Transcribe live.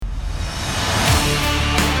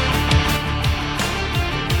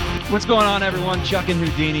What's going on, everyone? Chuck and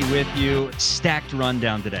Houdini with you. Stacked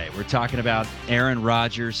rundown today. We're talking about Aaron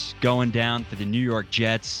Rodgers going down for the New York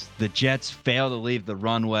Jets. The Jets fail to leave the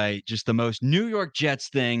runway. Just the most New York Jets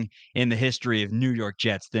thing in the history of New York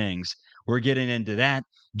Jets things. We're getting into that.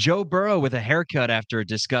 Joe Burrow with a haircut after a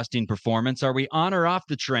disgusting performance. Are we on or off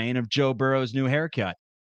the train of Joe Burrow's new haircut?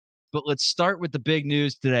 But let's start with the big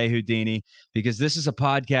news today, Houdini, because this is a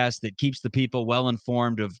podcast that keeps the people well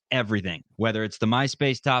informed of everything, whether it's the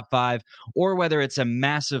MySpace top 5 or whether it's a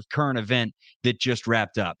massive current event that just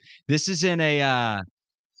wrapped up. This is in a,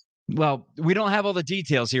 well, we don't have all the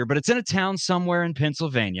details here, but it's in a town somewhere in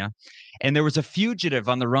Pennsylvania. And there was a fugitive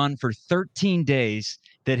on the run for 13 days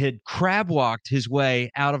that had crab walked his way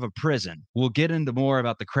out of a prison. We'll get into more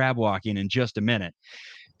about the crab walking in just a minute.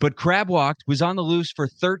 But crab walked, was on the loose for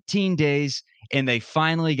 13 days, and they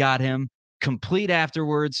finally got him complete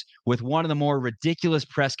afterwards with one of the more ridiculous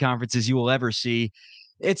press conferences you will ever see.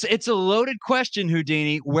 It's a loaded question,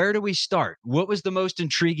 Houdini. Where do we start? What was the most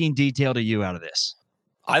intriguing detail to you out of this?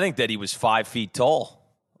 I think that he was 5 feet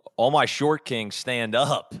tall. All my short kings stand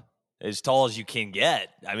up as tall as you can get.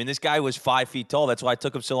 I mean, this guy was 5 feet tall. That's why it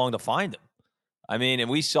took him so long to find him. I mean, and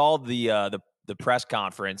we saw the press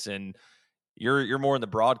conference, and you're more in the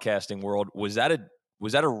broadcasting world. Was that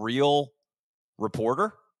a real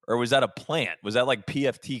reporter, or was that a plant? Was that like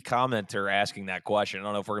PFT commenter asking that question? I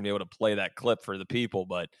don't know if we're gonna be able to play that clip for the people,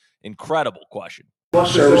 but incredible question.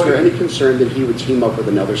 Sir, was there any concern that he would team up with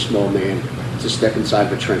another small man to step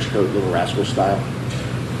inside the trench coat, Little Rascal style?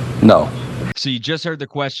 No. So you just heard the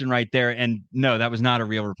question right there. And no, that was not a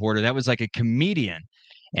real reporter. That was like a comedian.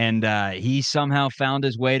 And he somehow found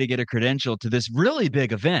his way to get a credential to this really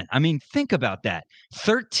big event. I mean, think about that.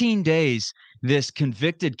 13 days, this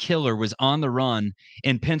convicted killer was on the run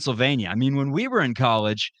in Pennsylvania. I mean, when we were in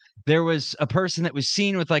college, there was a person that was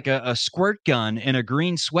seen with like a squirt gun and a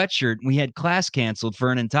green sweatshirt. And we had class canceled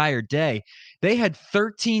for an entire day. They had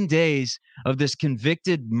 13 days of this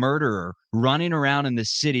convicted murderer running around in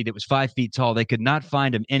this city that was 5 feet tall. They could not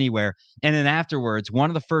find him anywhere. And then afterwards,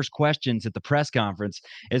 one of the first questions at the press conference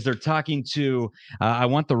is they're talking to, I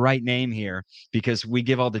want the right name here because we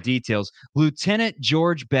give all the details, Lieutenant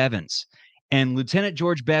George Bevins. And Lieutenant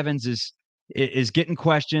George Bevins is getting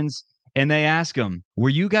questions. And they ask him, were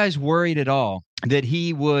you guys worried at all that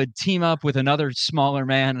he would team up with another smaller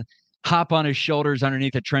man, hop on his shoulders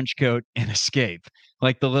underneath a trench coat, and escape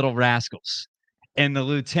like the Little Rascals? And the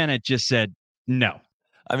lieutenant just said, no.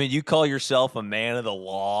 I mean, you call yourself a man of the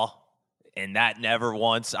law, and that never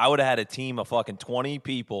once. I would have had a team of fucking 20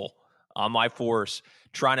 people on my force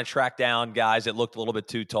trying to track down guys that looked a little bit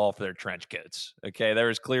too tall for their trench coats. Okay, there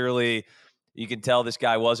was clearly... You can tell this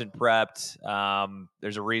guy wasn't prepped.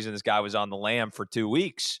 There's a reason this guy was on the lam for 2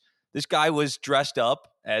 weeks. This guy was dressed up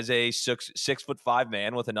as a 6'5"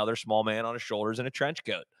 man with another small man on his shoulders in a trench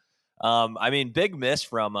coat. I mean, big miss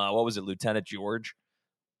from, what was it, Lieutenant George?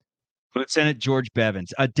 Lieutenant George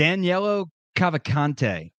Bevins. Daniello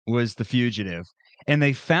Cavalcante was the fugitive, and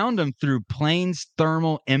they found him through planes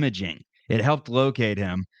thermal imaging. It helped locate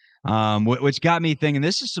him. Which got me thinking,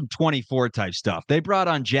 this is some 24 type stuff. They brought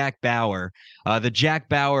on Jack Bauer, the Jack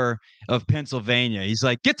Bauer of Pennsylvania. He's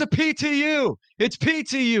like, get to PTU. It's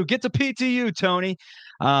PTU. Get to PTU, Tony.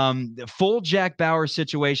 Full Jack Bauer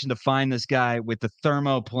situation to find this guy with the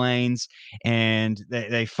thermoplanes, and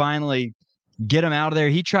they finally get him out of there.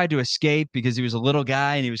 He tried to escape because he was a little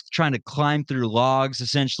guy and he was trying to climb through logs.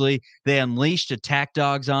 Essentially, they unleashed attack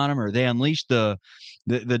dogs on him, or they unleashed the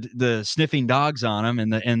sniffing dogs on him,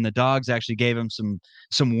 and the dogs actually gave him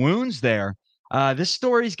some wounds there. This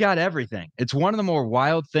story's got everything. It's one of the more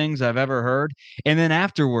wild things I've ever heard. And then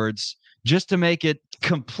afterwards, just to make it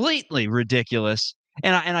completely ridiculous,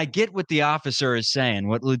 and I get what the officer is saying,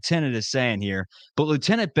 what Lieutenant is saying here, but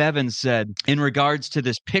Lieutenant Bevins said in regards to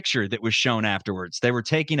this picture that was shown afterwards, they were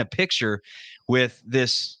taking a picture with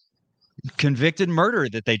this convicted murderer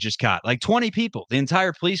that they just caught, like 20 people, the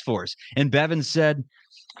entire police force. And Bevins said,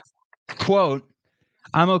 quote,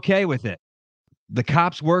 I'm okay with it. The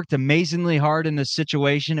cops worked amazingly hard in this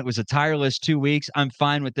situation. It was a tireless 2 weeks. I'm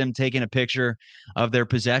fine with them taking a picture of their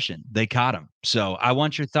possession. They caught him. So I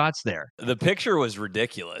want your thoughts there. The picture was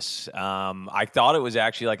ridiculous. I thought it was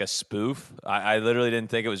actually like a spoof. I literally didn't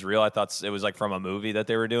think it was real. I thought it was like from a movie that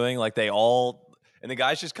they were doing. Like and the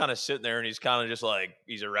guy's just kind of sitting there and he's kind of just like,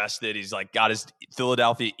 he's arrested. He's like got his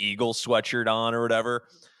Philadelphia Eagles sweatshirt on or whatever,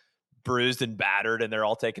 bruised and battered, and they're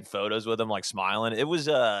all taking photos with him, like smiling. It was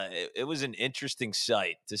an interesting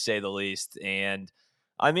sight, to say the least. And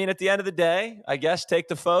I mean, at the end of the day, I guess take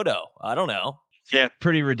the photo. I don't know. Yeah,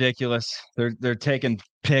 pretty ridiculous. They're taking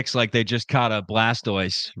pics like they just caught a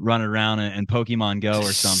Blastoise running around in Pokemon Go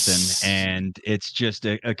or something, and it's just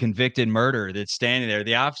a convicted murderer that's standing there.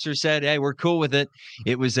 The officer said, "Hey, we're cool with it."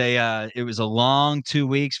 It was a long 2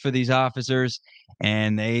 weeks for these officers,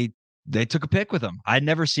 and they took a pic with him. I'd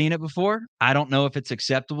never seen it before. I don't know if it's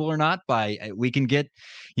acceptable or not. We can get,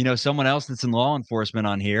 someone else that's in law enforcement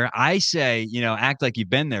on here. I say, act like you've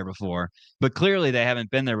been there before. But clearly they haven't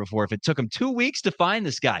been there before. If it took them 2 weeks to find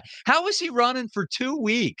this guy, how was he running for 2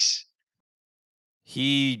 weeks?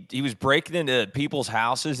 He was breaking into people's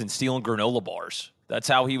houses and stealing granola bars. That's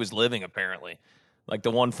how he was living, apparently. Like the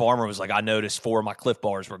one farmer was like, I noticed 4 of my Cliff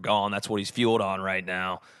bars were gone. That's what he's fueled on right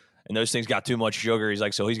now. And those things got too much sugar. He's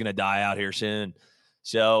like, so he's going to die out here soon.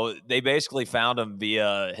 So they basically found him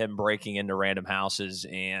via him breaking into random houses.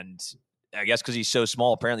 And I guess because he's so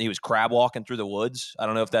small, apparently he was crab walking through the woods. I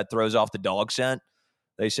don't know if that throws off the dog scent.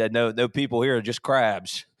 They said, no people here, just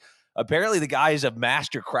crabs. Apparently the guy is a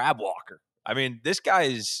master crab walker. I mean, this guy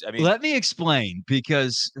is. Let me explain,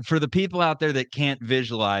 because for the people out there that can't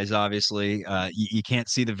visualize, obviously, you can't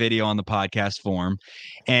see the video on the podcast form.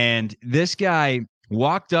 And this guy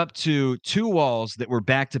walked up to 2 walls that were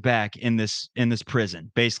back to back in this prison,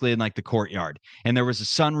 basically in like the courtyard. And there was a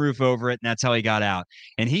sunroof over it, and that's how he got out.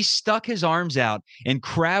 And he stuck his arms out and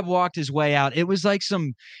crab walked his way out. It was like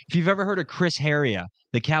if you've ever heard of Chris Heria,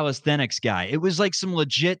 the calisthenics guy, it was like some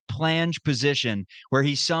legit planche position where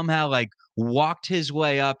he somehow like walked his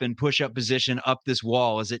way up in push-up position up this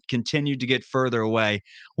wall as it continued to get further away.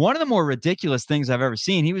 One of the more ridiculous things I've ever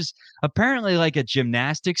seen. He was apparently like a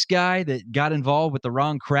gymnastics guy that got involved with the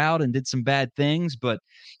wrong crowd and did some bad things, but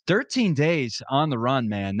 13 days on the run,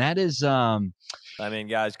 man. That is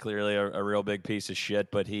guy's clearly a real big piece of shit,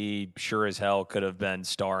 but he sure as hell could have been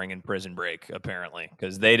starring in Prison Break, apparently,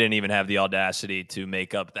 because they didn't even have the audacity to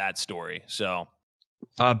make up that story. So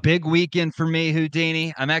a big weekend for me,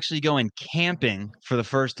 Houdini. I'm actually going camping for the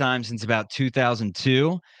first time since about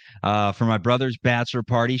 2002 for my brother's bachelor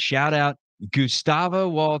party. Shout out Gustavo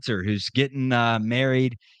Walter, who's getting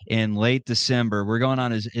married in late December. We're going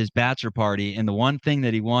on his bachelor party, and the one thing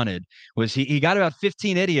that he wanted was he got about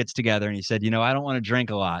 15 idiots together, and he said, I don't want to drink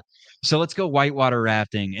a lot. So let's go whitewater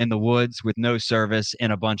rafting in the woods with no service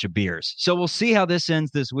and a bunch of beers. So we'll see how this ends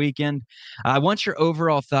this weekend. I want your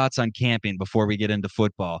overall thoughts on camping before we get into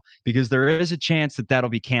football, because there is a chance that that'll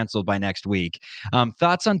be canceled by next week.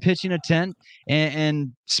 Thoughts on pitching a tent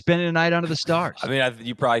and spending a night under the stars?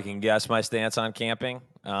 You probably can guess my stance on camping.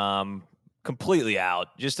 Completely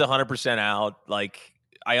out, just 100% out. Like,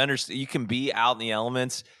 I understand you can be out in the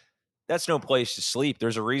elements. That's no place to sleep.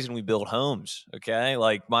 There's a reason we build homes. Okay.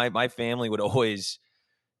 Like my family would always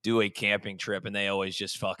do a camping trip, and they always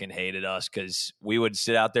just fucking hated us because we would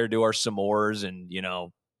sit out there, do our s'mores and,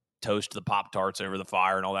 toast the Pop-Tarts over the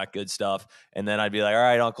fire and all that good stuff. And then I'd be like, all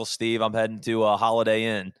right, Uncle Steve, I'm heading to a Holiday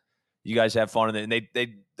Inn. You guys have fun. And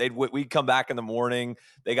we'd come back in the morning.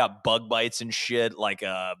 They got bug bites and shit. Like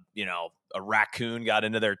a raccoon got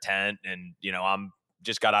into their tent, and, I'm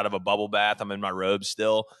just got out of a bubble bath. I'm in my robe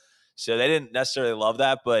still. So they didn't necessarily love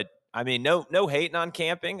that, but no hating on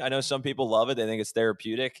camping. I know some people love it. They think it's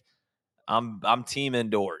therapeutic. I'm team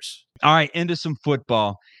indoors. All right, into some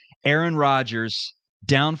football. Aaron Rodgers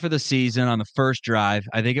down for the season on the first drive.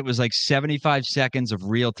 I think it was like 75 seconds of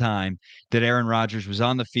real time that Aaron Rodgers was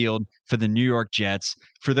on the field for the New York Jets.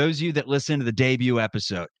 For those of you that listened to the debut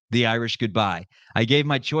episode, The Irish Goodbye, I gave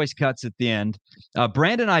my choice cuts at the end.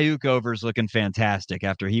 Brandon Ayuk over is looking fantastic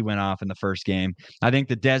after he went off in the first game. I think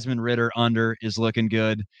the Desmond Ridder under is looking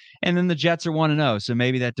good. And then the Jets are 1-0, so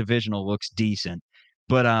maybe that divisional looks decent.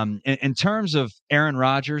 But in terms of Aaron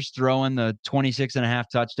Rodgers throwing the 26.5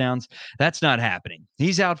 touchdowns, that's not happening.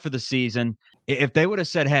 He's out for the season. If they would have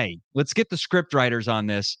said, hey, let's get the script writers on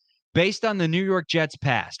this based on the New York Jets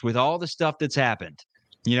past with all the stuff that's happened,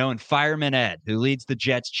 and Fireman Ed, who leads the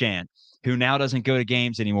Jets chant, who now doesn't go to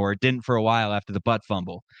games anymore, didn't for a while after the butt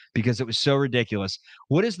fumble because it was so ridiculous.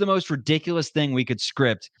 What is the most ridiculous thing we could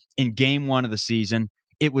script in game 1 of the season?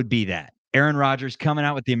 It would be that. Aaron Rodgers coming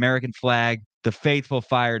out with the American flag, the faithful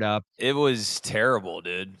fired up. It was terrible,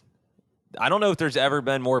 dude. I don't know if there's ever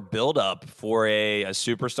been more buildup for a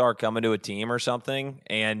superstar coming to a team or something.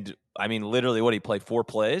 And literally he played 4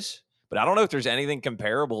 plays, but I don't know if there's anything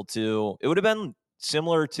comparable to, it would have been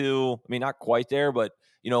similar to, not quite there, but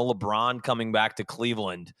LeBron coming back to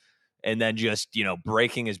Cleveland and then just,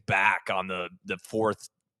 breaking his back on the 4th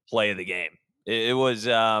play of the game. It was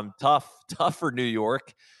tough for New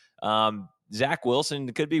York. Zach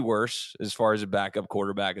Wilson could be worse as far as a backup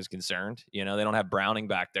quarterback is concerned. They don't have Browning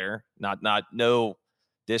back there. No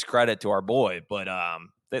discredit to our boy, but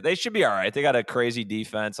They should be all right. They got a crazy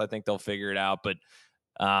defense. I think they'll figure it out. But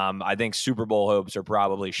I think Super Bowl hopes are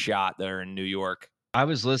probably shot there in New York. I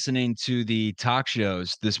was listening to the talk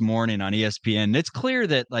shows this morning on ESPN. It's clear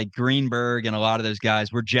that like Greenberg and a lot of those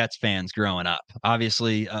guys were Jets fans growing up.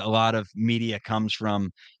 Obviously, a lot of media comes from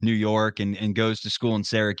New York and goes to school in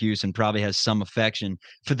Syracuse and probably has some affection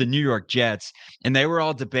for the New York Jets. And they were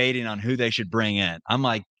all debating on who they should bring in. I'm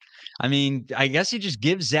like, I mean, I guess you just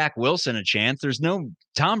give Zach Wilson a chance.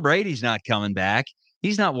 Tom Brady's not coming back.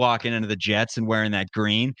 He's not walking into the Jets and wearing that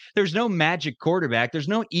green. There's no magic quarterback. There's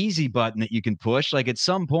no easy button that you can push. Like at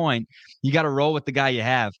some point, you got to roll with the guy you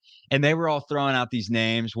have. And they were all throwing out these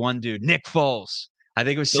names. One dude, Nick Foles. I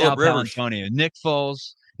think it was Sal Palantonio. Nick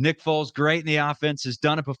Foles. Nick Foles, great in the offense, has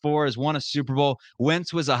done it before, has won a Super Bowl.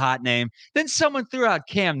 Wentz was a hot name. Then someone threw out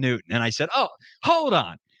Cam Newton. And I said, oh, hold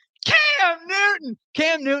on. Cam Newton.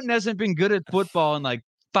 Cam Newton hasn't been good at football in like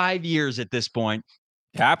 5 years at this point.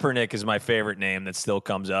 Kaepernick is my favorite name that still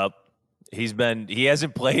comes up. He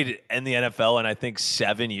hasn't played in the NFL in I think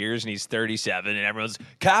 7 years, and he's 37, and everyone's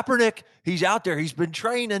Kaepernick. He's out there. He's been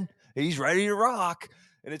training. He's ready to rock.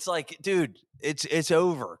 And it's like, dude, it's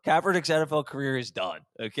over. Kaepernick's NFL career is done.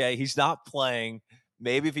 Okay, he's not playing.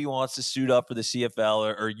 Maybe if he wants to suit up for the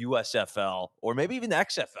CFL or USFL or maybe even the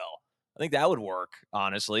XFL, I think that would work.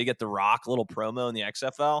 Honestly, get the Rock little promo in the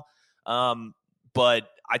XFL. But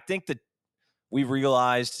I think that we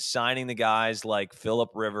realized signing the guys like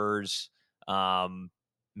Phillip Rivers,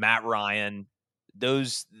 Matt Ryan,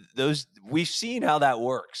 those we've seen how that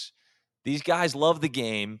works. These guys love the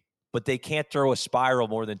game, but they can't throw a spiral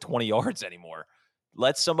more than 20 yards anymore.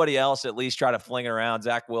 Let somebody else at least try to fling it around.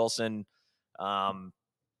 Zach Wilson,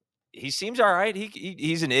 he seems all right.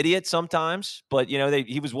 He's an idiot sometimes, but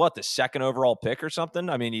he was the second overall pick or something.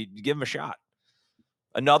 I mean, you give him a shot,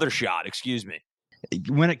 another shot. Excuse me.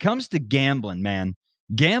 When it comes to gambling, man,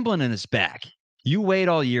 gambling in his back. You wait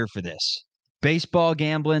all year for this. Baseball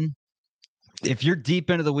gambling, if you're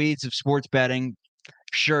deep into the weeds of sports betting,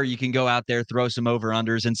 sure, you can go out there, throw some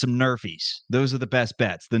over-unders and some nerfies. Those are the best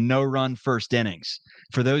bets. The no-run first innings.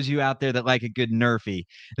 For those of you out there that like a good nerfie,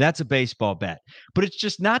 that's a baseball bet. But it's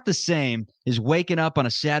just not the same as waking up on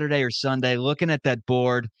a Saturday or Sunday, looking at that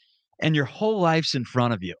board, and your whole life's in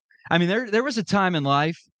front of you. I mean, there was a time in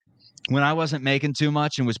life when I wasn't making too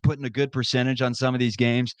much and was putting a good percentage on some of these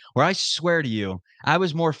games where I swear to you, I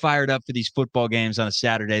was more fired up for these football games on a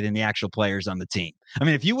Saturday than the actual players on the team. I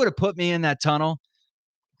mean, if you would have put me in that tunnel,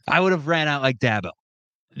 I would have ran out like Dabo.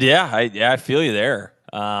 Yeah, I feel you there.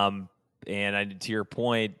 And to your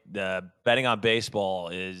point, betting on baseball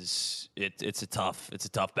it's a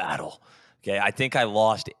tough battle. Okay, I think I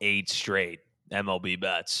lost 8 straight MLB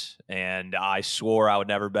bets, and I swore I would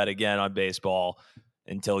never bet again on baseball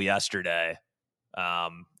until yesterday.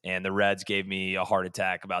 And the Reds gave me a heart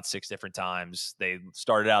attack about 6 different times. They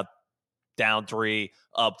started out down 3,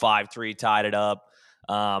 up 5-3, tied it up.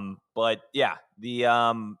 But yeah,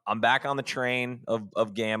 I'm back on the train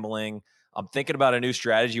of gambling. I'm thinking about a new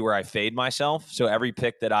strategy where I fade myself. So every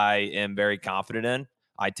pick that I am very confident in,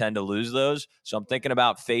 I tend to lose those. So I'm thinking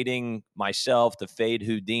about fading myself to fade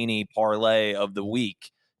Houdini parlay of the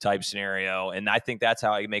week type scenario. And I think that's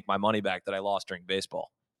how I make my money back that I lost during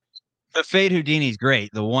baseball. The fade Houdini is great.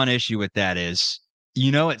 The one issue with that is,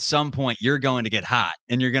 at some point you're going to get hot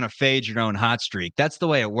and you're going to fade your own hot streak. That's the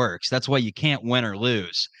way it works. That's why you can't win or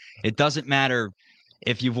lose. It doesn't matter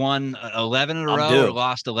if you've won 11 in a row or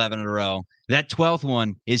lost 11 in a row. That 12th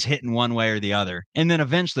one is hitting one way or the other. And then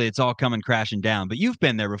eventually it's all coming crashing down. But you've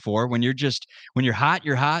been there before. When you're hot,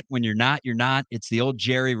 you're hot. When you're not, you're not. It's the old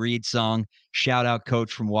Jerry Reed song. Shout out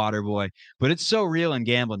coach from Waterboy. But it's so real in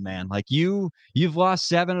gambling, man. Like you've lost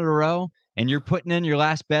 7 in a row and you're putting in your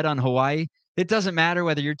last bet on Hawaii. It doesn't matter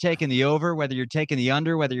whether you're taking the over, whether you're taking the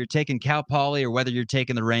under, whether you're taking Cal Poly, or whether you're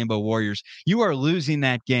taking the Rainbow Warriors. You are losing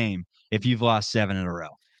that game if you've lost 7 in a row.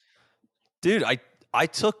 Dude, I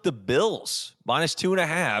took the Bills minus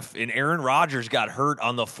 2.5, and Aaron Rodgers got hurt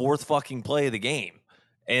on the 4th fucking play of the game.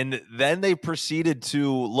 And then they proceeded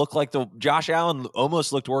to look like Josh Allen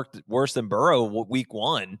almost looked worse than Burrow week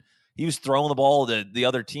 1. He was throwing the ball to the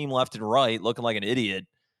other team left and right, looking like an idiot.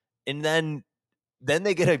 And then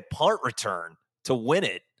they get a punt return to win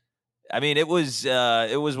it. I mean, it was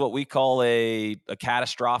what we call a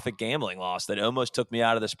catastrophic gambling loss that almost took me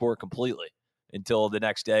out of the sport completely until the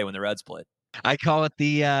next day when the Reds played. I call it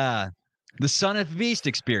the Son of Beast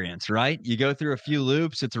experience, right? You go through a few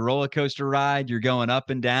loops. It's a roller coaster ride. You're going up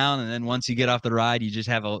and down. And then once you get off the ride, you just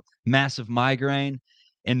have a massive migraine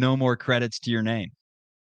and no more credits to your name.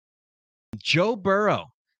 Joe Burrow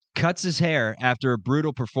cuts his hair after a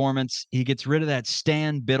brutal performance. He gets rid of that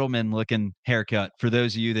Stan Biddleman looking haircut. For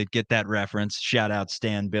those of you that get that reference, shout out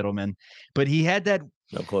Stan Biddleman. But he had that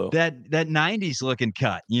No clue. that 90s looking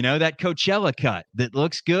cut, that Coachella cut that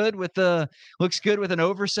looks good with an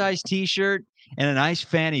oversized t-shirt and a nice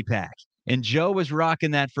fanny pack. And Joe was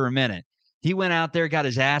rocking that for a minute. He went out there, got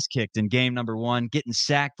his ass kicked in game number 1, getting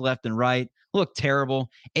sacked left and right. Looked terrible.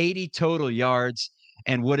 80 total yards.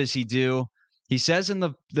 And what does he do? He says in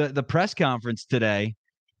the press conference today,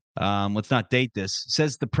 let's not date this,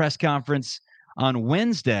 says the press conference on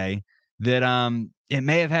Wednesday that it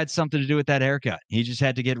may have had something to do with that haircut. He just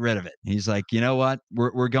had to get rid of it. He's like, you know what?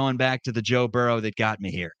 We're going back to the Joe Burrow that got me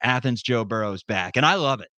here. Athens Joe Burrow's back, and I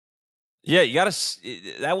love it. Yeah, you got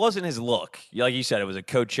to. That wasn't his look. Like you said, it was a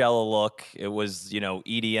Coachella look. It was,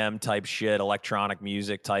 EDM type shit, electronic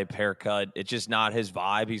music type haircut. It's just not his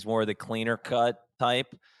vibe. He's more of the cleaner cut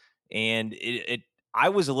type. And I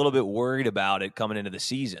was a little bit worried about it coming into the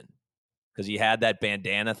season because he had that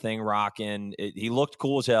bandana thing rocking. He looked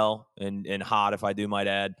cool as hell and hot, if I do might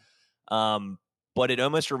add. But it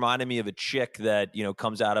almost reminded me of a chick that,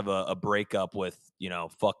 comes out of a breakup with,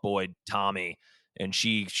 fuckboy Tommy. And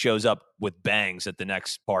she shows up with bangs at the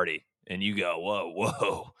next party, and you go,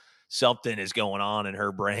 whoa, something is going on in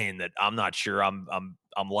her brain that I'm not sure I'm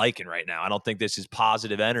liking right now. I don't think this is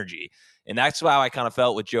positive energy, and that's how I kind of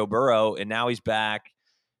felt with Joe Burrow. And now he's back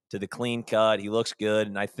to the clean cut. He looks good,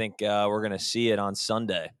 and I think we're gonna see it on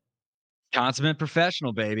Sunday. Consummate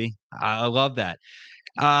professional, baby. I love that.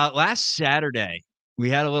 Last Saturday, we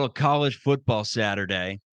had a little college football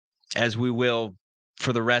Saturday, as we will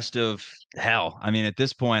for the rest of hell. I mean, at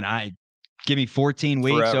this point, give me 14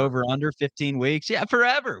 weeks, Forever. over, under 15 weeks. Yeah,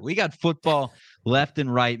 forever. We got football left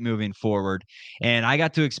and right moving forward. And I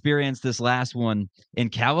got to experience this last one in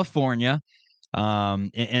California,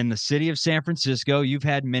 in the city of San Francisco. You've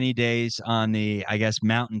had many days on the, I guess,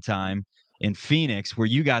 mountain time in Phoenix where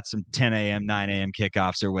you got some 10 a.m., 9 a.m.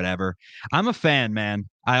 kickoffs or whatever. I'm a fan, man.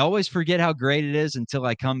 I always forget how great it is until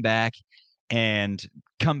I come back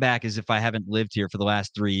as if I haven't lived here for the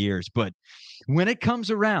last 3 years. But when it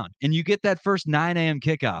comes around and you get that first 9 a.m.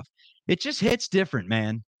 kickoff, it just hits different,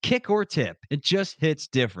 man. Kick or tip, it just hits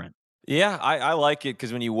different. Yeah, I like it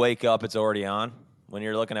because when you wake up, it's already on. When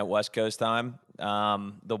you're looking at West Coast time,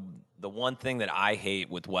 the one thing that I hate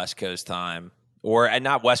with West Coast time, and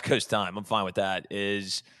not West Coast time, I'm fine with that,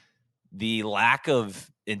 is the lack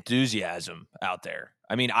of enthusiasm out there.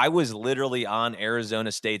 I mean, I was literally on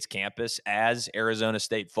Arizona State's campus as Arizona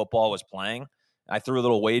State football was playing. I threw a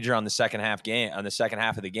little wager on the second half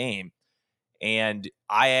of the game, and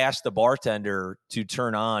I asked the bartender to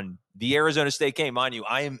turn on the Arizona State game. Mind you,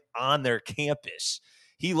 I am on their campus.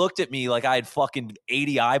 He looked at me like I had fucking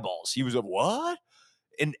 80 eyeballs. He was like, "What?"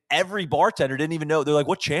 And every bartender didn't even know. They're like,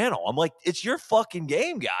 "What channel?" I'm like, "It's your fucking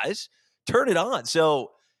game, guys. Turn it on."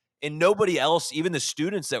 So, and nobody else, even the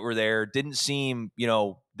students that were there, didn't seem,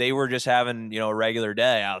 they were just having, a regular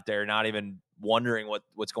day out there, not even wondering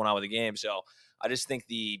what's going on with the game. So I just think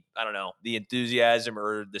the enthusiasm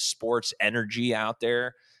or the sports energy out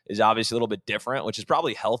there is obviously a little bit different, which is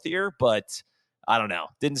probably healthier, but I don't know.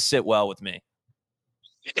 Didn't sit well with me.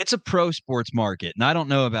 It's a pro sports market, and I don't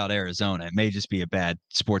know about Arizona. It may just be a bad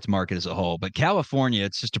sports market as a whole, but California,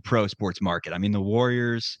 it's just a pro sports market. I mean, the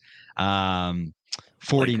Warriors,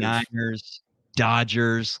 49ers,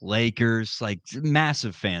 Dodgers, Lakers, like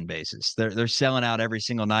massive fan bases. They're selling out every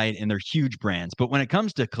single night, and they're huge brands. But when it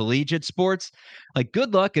comes to collegiate sports, like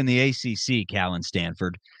good luck in the ACC, Cal and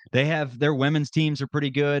Stanford. They have their women's teams are pretty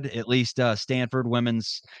good. At least Stanford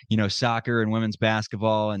women's, soccer and women's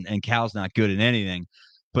basketball, and Cal's not good at anything.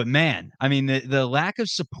 But man, I mean, the lack of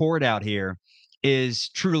support out here is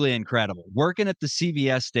truly incredible. Working at the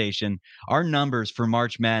CBS station, our numbers for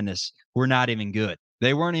March Madness were not even good.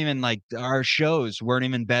 They weren't even our shows weren't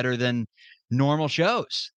even better than normal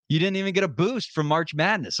shows. You didn't even get a boost from March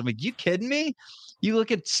Madness. I'm like, you kidding me? You look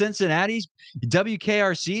at Cincinnati's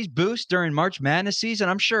WKRC's boost during March Madness season.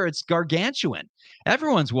 I'm sure it's gargantuan.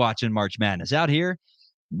 Everyone's watching March Madness out here.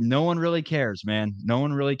 No one really cares, man. No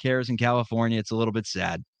one really cares in California. It's a little bit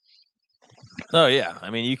sad. Oh, yeah. I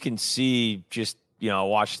mean, you can see just,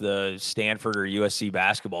 watch the Stanford or USC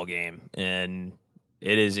basketball game, and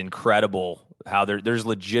it is incredible how there's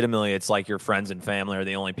legitimately, it's like your friends and family are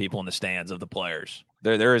the only people in the stands of the players.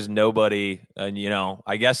 There is nobody, and,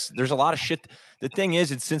 I guess there's a lot of shit. The thing is,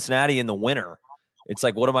 it's Cincinnati in the winter. It's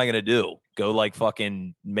like, what am I going to do? Go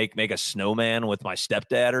fucking make a snowman with my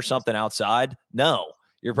stepdad or something outside? No.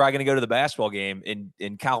 You're probably going to go to the basketball game.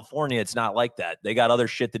 In California, it's not like that. They got other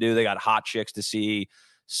shit to do. They got hot chicks to see,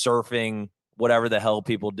 surfing, whatever the hell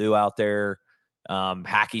people do out there.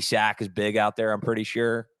 Hacky sack is big out there, I'm pretty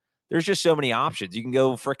sure. There's just so many options. You can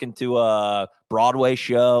go freaking to a Broadway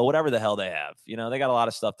show, whatever the hell they have. You know, they got a lot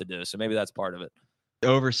of stuff to do. So maybe that's part of it.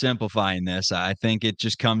 Oversimplifying this, I think it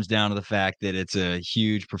just comes down to the fact that it's a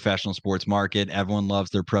huge professional sports market. Everyone loves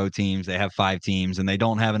their pro teams. They have 5 teams, and they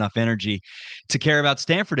don't have enough energy to care about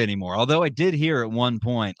Stanford anymore. Although I did hear at one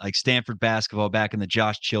point, like Stanford basketball back in the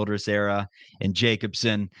Josh Childress era and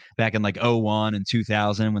Jacobson back in like 01 and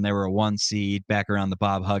 2000 when they were a 1 seed back around the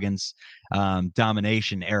Bob Huggins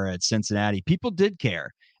domination era at Cincinnati. People did care,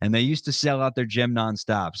 and they used to sell out their gym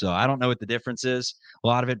nonstop. So I don't know what the difference is. A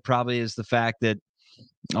lot of it probably is the fact that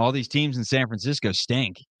all these teams in San Francisco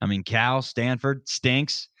stink. I mean, Cal, Stanford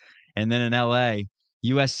stinks. And then in LA,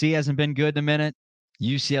 USC hasn't been good in a minute.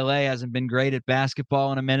 UCLA hasn't been great at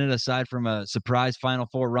basketball in a minute, aside from a surprise Final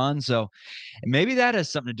Four run. So maybe that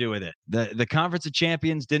has something to do with it. The Conference of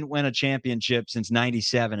Champions didn't win a championship since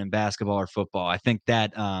 '97 in basketball or football. I think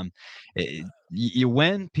that you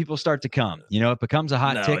win, people start to come. You know, it becomes a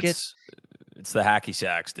hot ticket. It's the hacky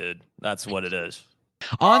sacks, dude. That's what it is.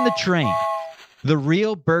 On the train, the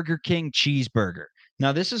real Burger King cheeseburger.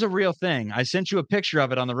 Now, this is a real thing. I sent you a picture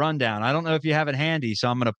of it on the rundown. I don't know if you have it handy, so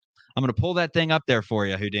I'm gonna pull that thing up there for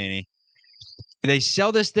you, Houdini. They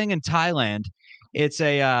sell this thing in Thailand. It's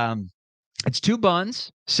it's 2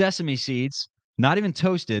 buns, sesame seeds, not even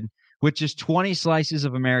toasted, with just 20 slices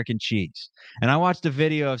of American cheese. And I watched a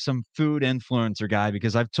video of some food influencer guy,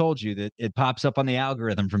 because I've told you that it pops up on the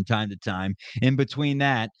algorithm from time to time. In between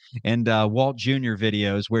that and Walt Jr.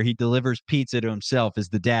 videos where he delivers pizza to himself as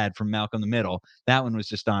the dad from Malcolm the Middle. That one was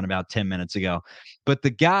just on about 10 minutes ago. But the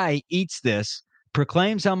guy eats this,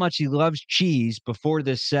 proclaims how much he loves cheese before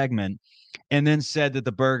this segment, and then said that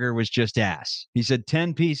the burger was just ass. He said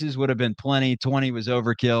 10 pieces would have been plenty, 20 was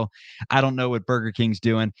overkill. I don't know what Burger King's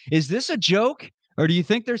doing. Is this a joke, or do you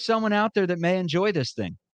think there's someone out there that may enjoy this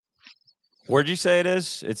thing? Where'd you say it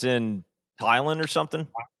is? It's in Thailand or something?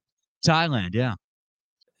 Thailand, yeah.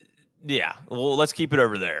 Yeah, well, let's keep it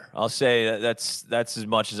over there. I'll say that's as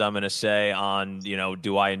much as I'm going to say on, you know,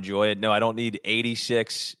 do I enjoy it? No, I don't need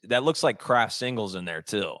 86. That looks like Kraft Singles in there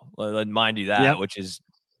too. Mind you that, which is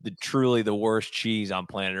truly the worst cheese on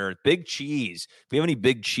planet Earth. Big Cheese. If we have any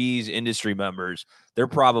Big Cheese industry members, they're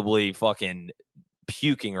probably fucking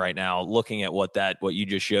puking right now looking at what you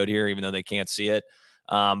just showed here, even though they can't see it.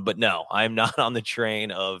 But no, I'm not on the train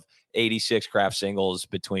of 86 Kraft Singles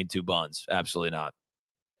between 2 buns. Absolutely not.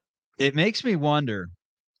 It makes me wonder,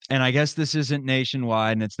 and I guess this isn't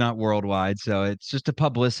nationwide and it's not worldwide, so it's just a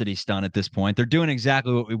publicity stunt at this point. They're doing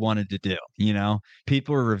exactly what we wanted to do. You know,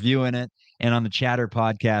 people are reviewing it, and on the Chatter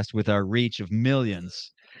podcast with our reach of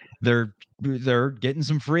millions, they're getting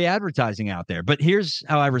some free advertising out there. But here's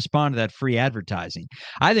how I respond to that free advertising.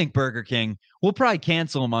 I think Burger King, we'll probably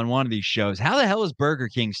cancel them on one of these shows. How the hell is Burger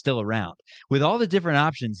King still around with all the different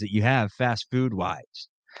options that you have fast food wise?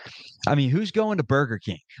 I mean, who's going to Burger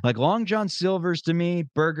King? Like Long John Silver's to me,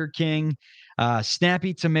 Burger King,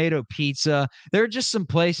 Snappy Tomato Pizza. There are just some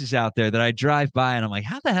places out there that I drive by and I'm like,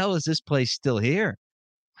 how the hell is this place still here?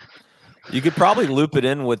 You could probably loop it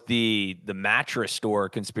in with the mattress store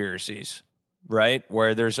conspiracies, right?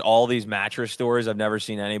 Where there's all these mattress stores. I've never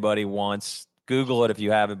seen anybody once. Google it if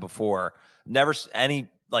you haven't before. Never any,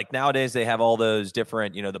 like nowadays they have all those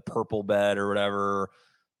different, you know, the purple bed or whatever,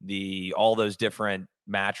 all those different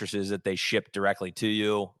mattresses that they ship directly to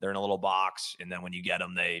you. They're in a little box, and then when you get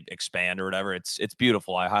them, they expand or whatever. It's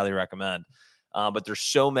beautiful. I highly recommend. But there's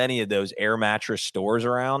so many of those air mattress stores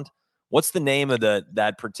around. What's the name of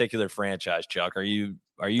that particular franchise, Chuck? Are you?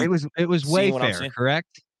 It was Wayfair,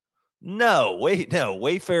 correct? No,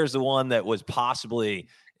 Wayfair is the one that was possibly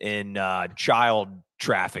in child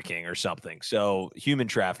trafficking or something. So human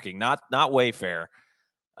trafficking, not Wayfair.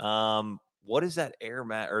 What is that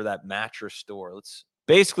that mattress store?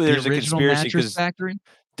 Basically there's a conspiracy because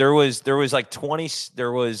there was like 20.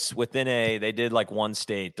 There was they did like one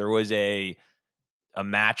state. There was a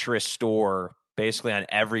mattress store basically on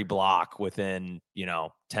every block within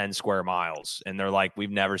 10 square miles, and they're like, we've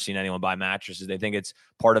never seen anyone buy mattresses. They think it's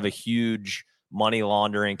part of a huge money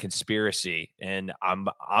laundering conspiracy, and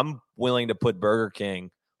I'm willing to put Burger King,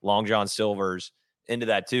 Long John Silver's into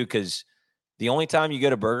that too, because the only time you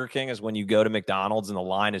go to Burger King is when you go to McDonald's and the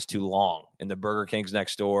line is too long. And the Burger King's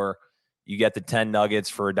next door, you get the 10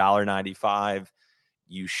 nuggets for $1.95.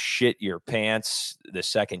 You shit your pants the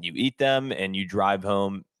second you eat them, and you drive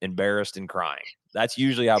home embarrassed and crying. That's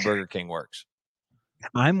usually how Burger King works.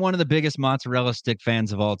 I'm one of the biggest mozzarella stick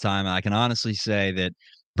fans of all time. I can honestly say that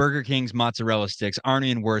Burger King's mozzarella sticks aren't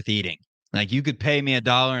even worth eating. Like, you could pay me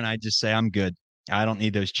 $1 and I'd just say, I'm good. I don't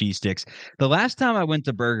need those cheese sticks. The last time I went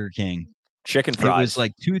to Burger King, Chicken fries.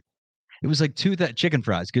 It was like that chicken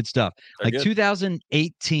fries. Good stuff. They're like good.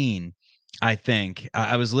 2018, I think.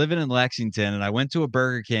 I was living in Lexington and I went to a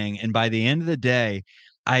Burger King. And by the end of the day,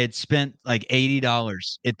 I had spent like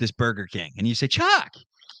 $80 at this Burger King. And you say, Chuck,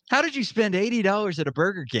 how did you spend $80 at a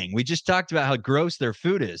Burger King? We just talked about how gross their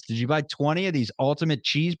food is. Did you buy 20 of these ultimate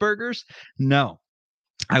cheeseburgers? No.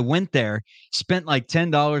 I went there, spent like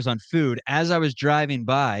 $10 on food. As I was driving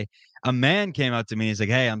by, a man came up to me. He's like,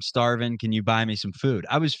 "Hey, I'm starving. Can you buy me some food?"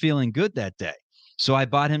 I was feeling good that day. So I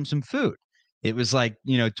bought him some food. It was like,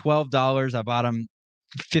 $12. I bought him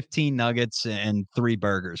 15 nuggets and 3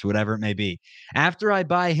 burgers, whatever it may be. After I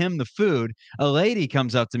buy him the food, a lady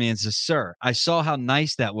comes up to me and says, "Sir, I saw how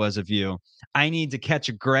nice that was of you. I need to catch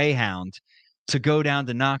a Greyhound to go down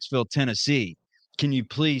to Knoxville, Tennessee. Can you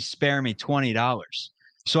please spare me $20?"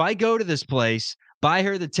 So I go to this place, buy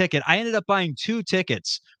her the ticket. I ended up buying 2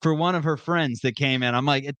 tickets for one of her friends that came in. I'm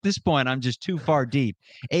like, at this point, I'm just too far deep.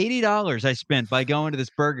 $80 I spent by going to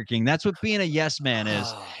this Burger King. That's what being a yes man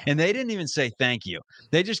is. And they didn't even say thank you.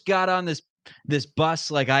 They just got on this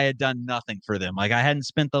bus like I had done nothing for them. Like I hadn't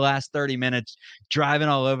spent the last 30 minutes driving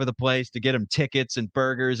all over the place to get them tickets and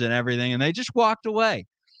burgers and everything. And they just walked away.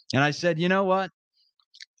 And I said, you know what?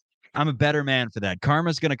 I'm a better man for that.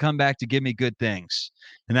 Karma's going to come back to give me good things.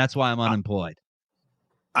 And that's why I'm unemployed.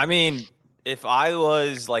 I mean, if I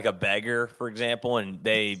was like a beggar, for example, and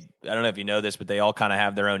I don't know if you know this, but they all kind of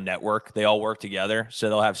have their own network. They all work together. So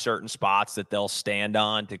they'll have certain spots that they'll stand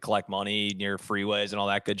on to collect money near freeways and all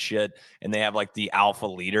that good shit. And they have like the alpha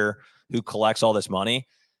leader who collects all this money.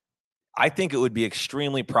 I think it would be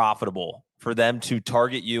extremely profitable for them to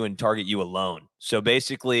target you and target you alone. So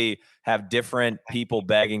basically have different people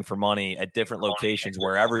begging for money at different locations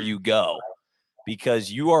wherever you go,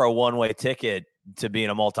 because you are a one-way ticket to being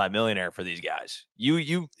a multimillionaire for these guys.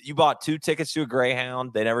 You bought 2 tickets to a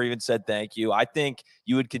Greyhound. They never even said thank you. I think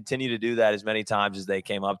you would continue to do that as many times as they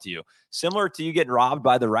came up to you. Similar to you getting robbed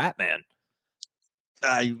by the Rat Man.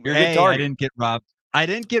 You're a good target. I didn't get robbed. I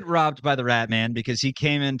didn't get robbed by the Rat Man because he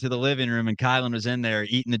came into the living room and Kylan was in there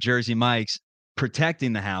eating the Jersey Mikes,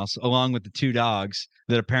 protecting the house along with the 2 dogs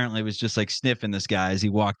that apparently was just like sniffing this guy as he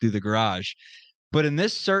walked through the garage. But in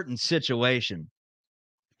this certain situation,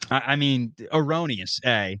 I mean, erroneous,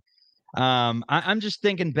 I'm just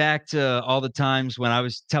thinking back to all the times when I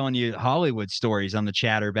was telling you Hollywood stories on the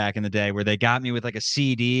chatter back in the day where they got me with like a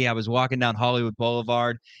CD. I was walking down Hollywood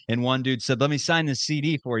Boulevard and one dude said, "Let me sign this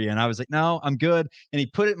CD for you." And I was like, "No, I'm good." And he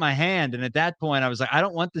put it in my hand. And at that point I was like, "I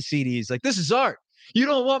don't want the CD." He's like, "This is art. You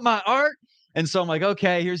don't want my art?" And so I'm like,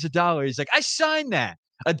 "Okay, here's $1." He's like, "I signed that.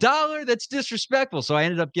 $1? That's disrespectful." So I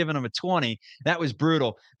ended up giving him a 20. That was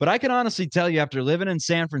brutal. But I can honestly tell you, after living in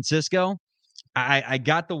San Francisco, I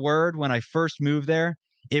got the word when I first moved there.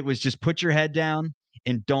 It was just put your head down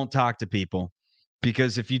and don't talk to people,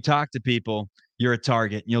 because if you talk to people, you're a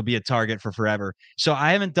target and you'll be a target for forever. So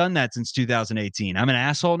I haven't done that since 2018. I'm an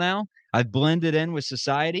asshole now. I've blended in with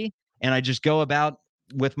society and I just go about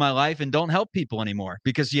with my life and don't help people anymore,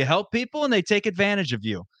 because you help people and they take advantage of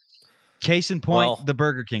you. Case in point, the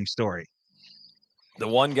Burger King story. The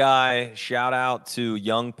one guy, shout out to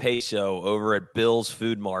Young Peso over at Bill's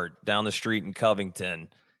Food Mart down the street in Covington.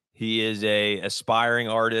 He is a aspiring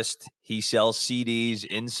artist. He sells CDs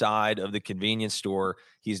inside of the convenience store.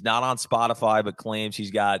 He's not on Spotify, but claims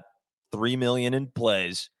he's got 3 million in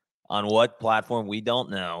plays on what platform we don't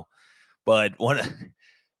know. But one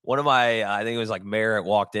of my, I think it was like Merritt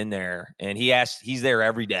walked in there and he's there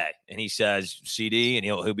every day and he says CD and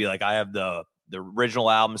he'll be like, "I have the original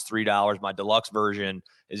album's $3. My deluxe version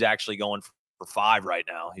is actually going for $5 right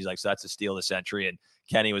now." He's like, "So that's a steal of the century." And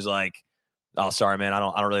Kenny was like, "Oh, sorry, man. I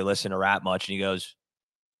don't really listen to rap much." And he goes,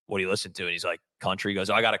 "What do you listen to?" And he's like, "Country." He goes,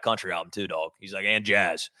 "Oh, I got a country album too, dog." He's like, "And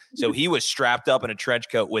jazz." So he was strapped up in a trench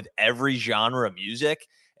coat with every genre of music.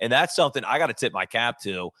 And that's something I got to tip my cap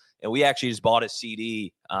to. And we actually just bought a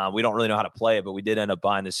CD. We don't really know how to play it, but we did end up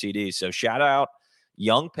buying the CD. So shout out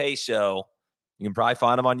Young Peso. You can probably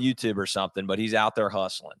find him on YouTube or something, but he's out there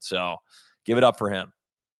hustling. So give it up for him.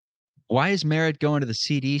 Why is Merritt going to the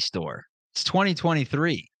CD store? It's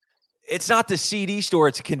 2023. It's not the CD store.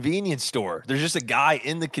 It's a convenience store. There's just a guy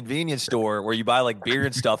in the convenience store where you buy like beer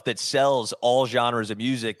and stuff that sells all genres of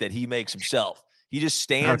music that he makes himself. He just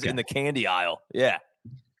stands in the candy aisle. Yeah.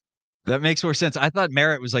 That makes more sense. I thought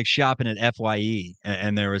Merritt was like shopping at FYE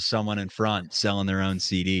and there was someone in front selling their own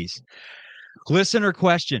CDs. Listener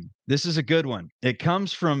question. This is a good one. It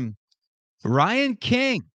comes from Ryan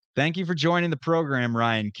King. Thank you for joining the program,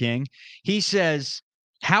 Ryan King. He says,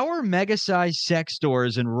 "How are mega-sized sex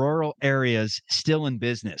stores in rural areas still in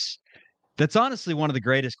business?" That's honestly one of the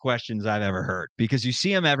greatest questions I've ever heard, because you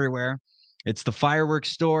see them everywhere. It's the fireworks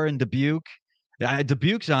store in Dubuque.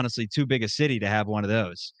 Dubuque's honestly too big a city to have one of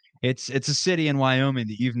those. It's a city in Wyoming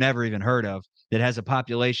that you've never even heard of that has a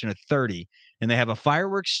population of 30, and they have a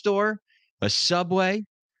fireworks store, a Subway,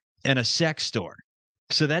 and a sex store.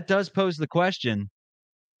 So that does pose the question,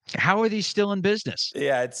 how are these still in business?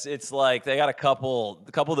 Yeah, it's like they got a couple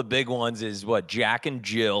of the big ones is what Jack and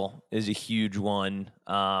Jill is a huge one.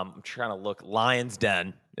 I'm trying to look. Lion's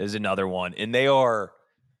Den is another one, and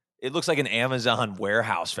it looks like an Amazon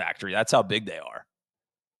warehouse factory. That's how big they are.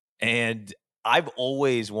 And I've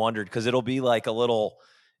always wondered, because it'll be like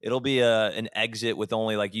an exit with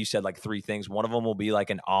only, like you said, like three things. One of them will be like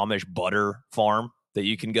an Amish butter farm that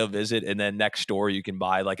you can go visit, and then next door you can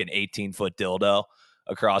buy like an 18-foot dildo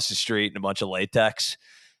across the street and a bunch of latex.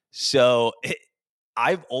 So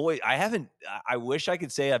I wish I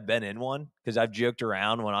could say I've been in one, because I've joked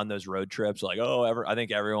around when on those road trips, like, I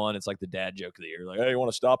think everyone, it's like the dad joke of the year. Like, hey, you want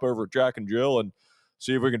to stop over at Jack and Jill and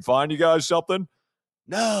see if we can find you guys something?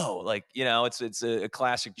 No, like, it's a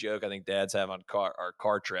classic joke I think dads have on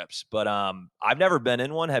car trips. But I've never been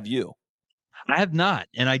in one. Have you? I have not,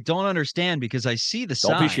 and I don't understand, because I see the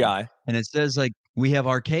Don't be sign shy. and it says like we have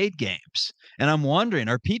arcade games, and I'm wondering,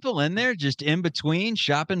 are people in there just in between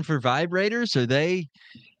shopping for vibrators? Are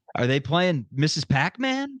they playing Mrs.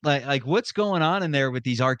 Pac-Man? Like what's going on in there with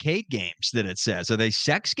these arcade games that it says? Are they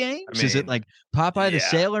sex games? Is it like Popeye the yeah.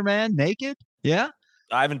 Sailor Man naked? Yeah.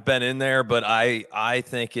 I haven't been in there, but I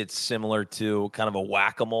think it's similar to kind of a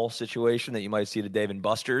whack-a-mole situation that you might see to Dave and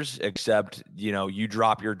Buster's, except, you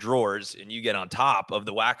drop your drawers and you get on top of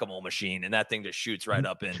the whack-a-mole machine and that thing just shoots right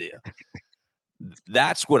up into you.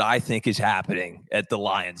 That's what I think is happening at the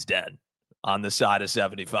Lion's Den on the side of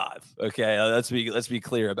 75. Okay, let's be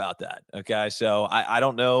clear about that. Okay, so I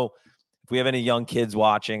don't know if we have any young kids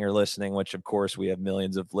watching or listening, which of course we have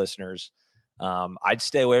millions of listeners. I'd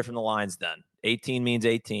stay away from the Lion's Den. 18 means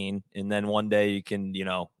 18, and then one day you can,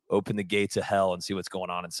 open the gates of hell and see what's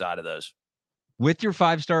going on inside of those. With your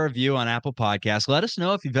 5-star review on Apple Podcasts, let us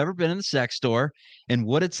know if you've ever been in the sex store and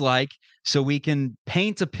what it's like, so we can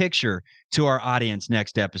paint a picture to our audience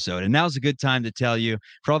next episode. And now's a good time to tell you,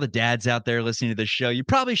 for all the dads out there listening to this show, you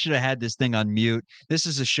probably should have had this thing on mute. This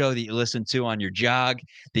is a show that you listen to on your jog,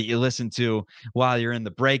 that you listen to while you're in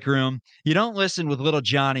the break room. You don't listen with little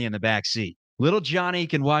Johnny in the back seat. Little Johnny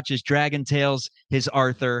can watch his Dragon Tales, his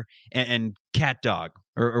Arthur, and Cat Dog,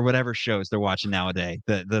 or whatever shows they're watching nowadays.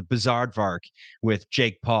 The Bizarrevark with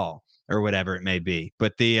Jake Paul, or whatever it may be.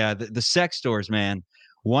 But the sex stores, man,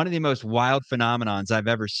 one of the most wild phenomenons I've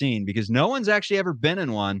ever seen, because no one's actually ever been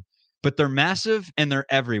in one, but they're massive and they're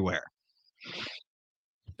everywhere.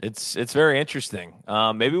 It's very interesting.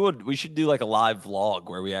 Maybe we should do like a live vlog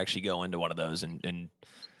where we actually go into one of those and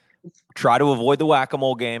try to avoid the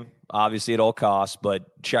whack-a-mole game, obviously at all costs, but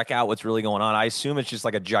check out what's really going on. I assume it's just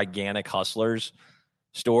like a gigantic Hustlers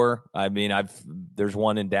store. I mean, there's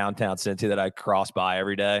one in downtown Cincy that I cross by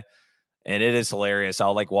every day, and it is hilarious.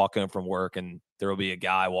 I'll like walk in from work and there will be a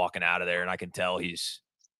guy walking out of there, and I can tell he's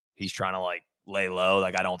trying to like lay low.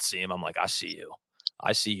 Like, I don't see him. I'm like, I see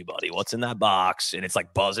you, buddy. What's in that box? And it's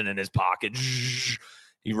like buzzing in his pocket.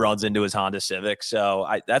 He runs into his Honda Civic. So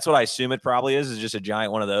that's what I assume it probably is just a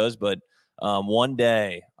giant one of those. But one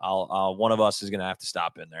day one of us is going to have to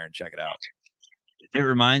stop in there and check it out. It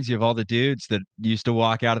reminds you of all the dudes that used to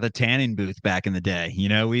walk out of the tanning booth back in the day.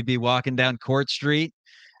 We'd be walking down Court Street,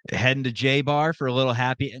 heading to J Bar for a little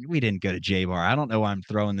happy. And we didn't go to J Bar. I don't know why I'm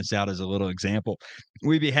throwing this out as a little example.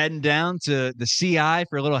 We'd be heading down to the CI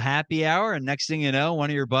for a little happy hour. And next thing you know,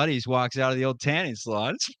 one of your buddies walks out of the old tanning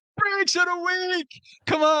salon. It's breaks in a week.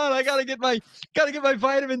 Come on, I gotta get my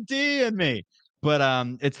vitamin D in me. But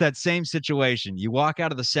it's that same situation. You walk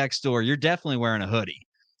out of the sex store, you're definitely wearing a hoodie.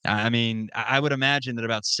 I mean, I would imagine that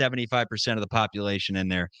about 75% of the population in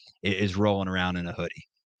there is rolling around in a hoodie.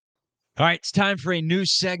 All right, it's time for a new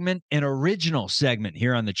segment, an original segment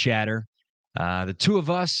here on the Chatter. The two of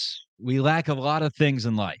us, we lack a lot of things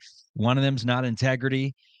in life. One of them's not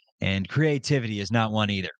integrity, and creativity is not one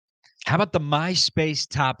either. How about the MySpace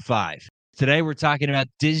top 5? Today we're talking about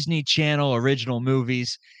Disney Channel original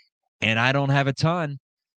movies, and I don't have a ton,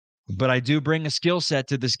 but I do bring a skill set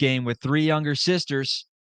to this game with 3 younger sisters.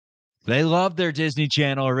 They love their Disney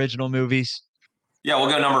Channel original movies. Yeah, we'll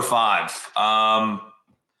go number 5.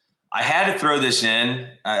 I had to throw this in.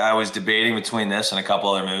 I was debating between this and a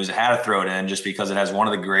couple other movies. I had to throw it in just because it has one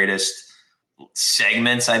of the greatest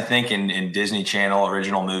segments, I think, in Disney Channel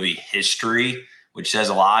original movie history, which says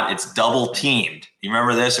a lot. It's Double Teamed. You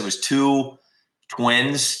remember this? It was 2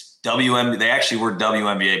 twins. They actually were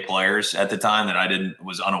WNBA players at the time that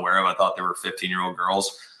was unaware of. I thought they were 15-year-old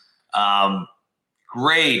girls.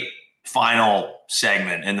 Great final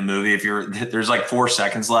segment in the movie. There's like 4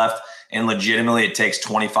 seconds left, and legitimately it takes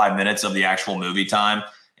 25 minutes of the actual movie time.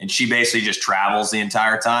 And she basically just travels the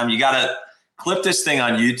entire time. You got to clip this thing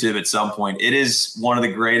on YouTube at some point. It is one of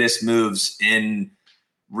the greatest moves in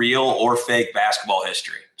real or fake basketball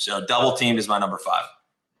history. So Double Teamed is my number 5.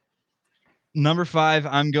 Number 5,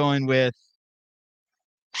 I'm going with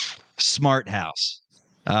Smart House.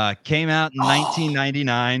 Came out in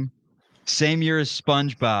 1999, same year as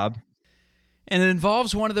SpongeBob. And it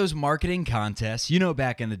involves one of those marketing contests,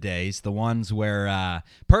 back in the days, the ones where,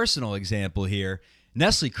 personal example here,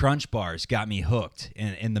 Nestle Crunch Bars got me hooked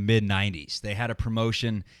in the mid-'90s. They had a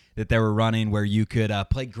promotion that they were running where you could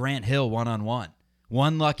play Grant Hill one-on-one.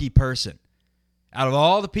 One lucky person. Out of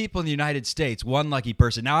all the people in the United States, one lucky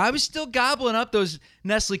person. Now, I was still gobbling up those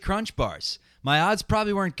Nestle Crunch Bars. My odds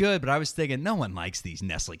probably weren't good, but I was thinking, no one likes these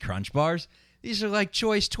Nestle Crunch Bars. These are like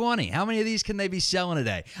Choice 20. How many of these can they be selling a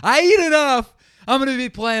day? I eat enough. I'm going to be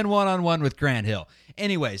playing one-on-one with Grant Hill.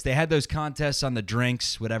 Anyways, they had those contests on the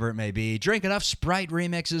drinks, whatever it may be. Drink enough Sprite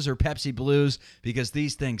remixes or Pepsi Blues because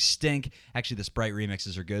these things stink. Actually, the Sprite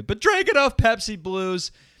remixes are good, but drink enough Pepsi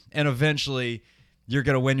Blues, and eventually you're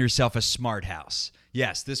going to win yourself a smart house.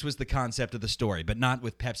 Yes, this was the concept of the story, but not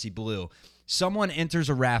with Pepsi Blue. Someone enters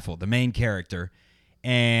a raffle, the main character,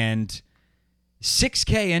 and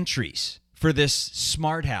 6K entries for this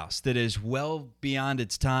smart house that is well beyond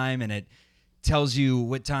its time, and it tells you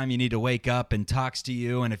what time you need to wake up and talks to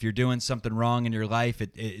you, and if you're doing something wrong in your life,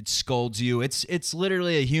 it scolds you. It's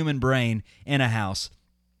literally a human brain in a house,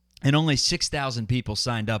 and only 6,000 people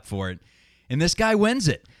signed up for it, and this guy wins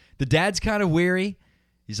it. The dad's kind of weary.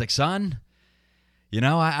 He's like, son,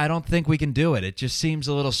 I don't think we can do it. It just seems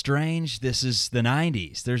a little strange. This is the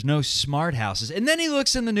 90s. There's no smart houses. And then he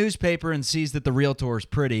looks in the newspaper and sees that the realtor is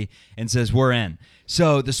pretty and says, we're in.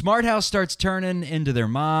 So the smart house starts turning into their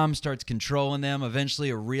mom, starts controlling them.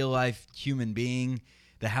 Eventually a real-life human being.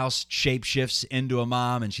 The house shapeshifts into a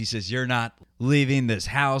mom, and she says, you're not leaving this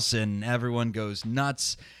house, and everyone goes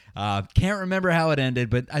nuts. Can't remember how it ended,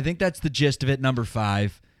 but I think that's the gist of it. Number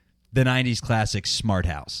 5, the 90s classic Smart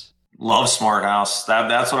House. Love Smart House.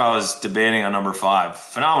 That's what I was debating on number 5.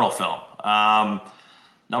 Phenomenal film.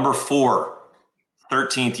 Number 4,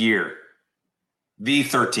 13th Year. The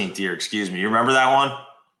 13th Year, excuse me. You remember that one?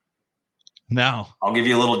 No. I'll give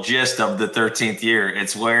you a little gist of the 13th Year.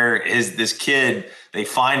 It's where this kid, they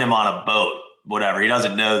find him on a boat, whatever. He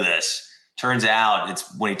doesn't know this. Turns out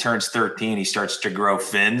it's when he turns 13, he starts to grow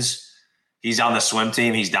fins. He's on the swim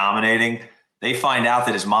team. He's dominating. They find out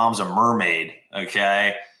that his mom's a mermaid,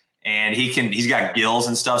 okay? And he's got gills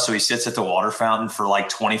and stuff, so he sits at the water fountain for like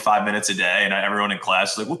 25 minutes a day, and everyone in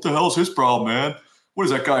class is like, what the hell's his problem, man? What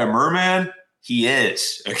is that guy, a merman? He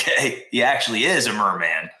is, okay? He actually is a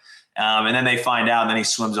merman. And then they find out, and then he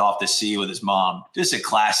swims off the sea with his mom. Just a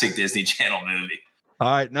classic Disney Channel movie.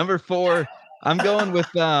 All right, number 4, I'm going with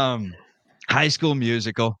High School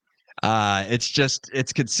Musical.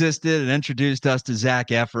 It's consistent. It introduced us to Zac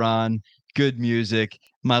Efron. Good music.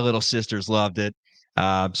 My little sisters loved it.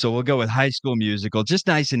 So we'll go with High School Musical. Just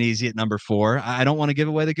nice and easy at number 4. I don't want to give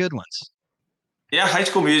away the good ones. Yeah, High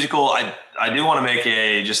School Musical. I do want to make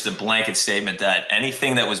just a blanket statement that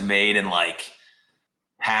anything that was made in like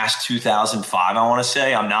past 2005, I want to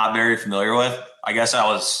say, I'm not very familiar with. I guess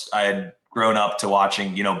I had grown up to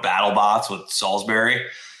watching, BattleBots with Salisbury.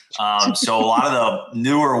 So a lot of the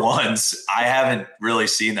newer ones, I haven't really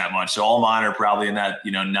seen that much. So all mine are probably in that,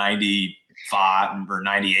 95 or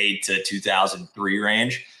 98 to 2003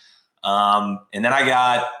 range. And then I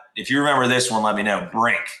got, if you remember this one, let me know,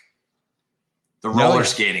 Brink, the roller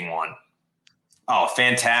skating one. Oh,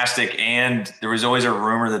 fantastic. And there was always a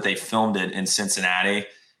rumor that they filmed it in Cincinnati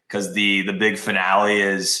because the big finale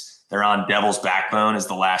is they're on Devil's Backbone is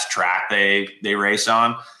the last track they race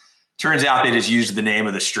on. Turns out they just used the name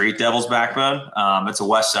of the street, Devil's Backbone. It's a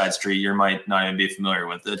West Side street. You might not even be familiar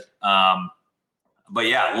with it. But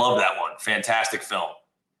yeah, love that one. Fantastic film.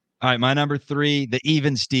 All right, my number 3, the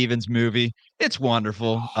Even Stevens movie. It's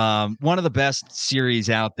wonderful. One of the best series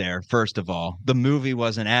out there, first of all. The movie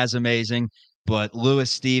wasn't as amazing, but Louis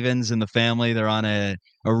Stevens and the family, they're on a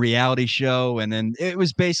reality show. And then it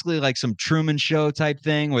was basically like some Truman Show type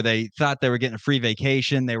thing where they thought they were getting a free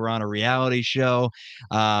vacation. They were on a reality show.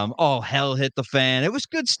 All hell hit the fan. It was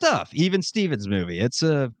good stuff. Even Stevens movie.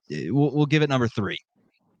 We'll give it number 3.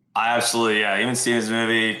 Absolutely, yeah. Even Stevens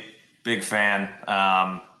movie, big fan.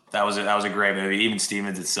 That was a great movie. Even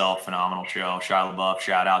Stevens itself, phenomenal show. Shia LaBeouf,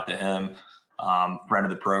 shout out to him. Friend of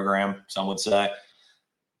the program, some would say.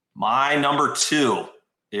 My number 2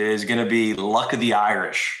 is going to be Luck of the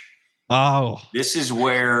Irish. Oh. This is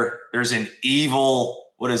where there's an evil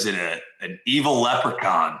what is it, an evil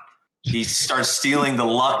leprechaun. He starts stealing the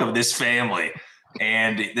luck of this family.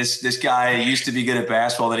 And this guy used to be good at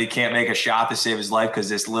basketball, that he can't make a shot to save his life because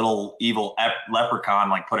this little evil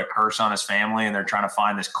leprechaun like put a curse on his family, and they're trying to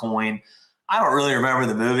find this coin. I don't really remember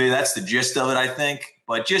the movie. That's the gist of it, I think.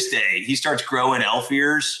 But he starts growing elf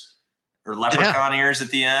ears or leprechaun ears at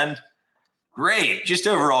the end. Great. Just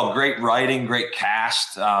overall great writing, great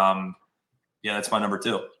cast. That's my number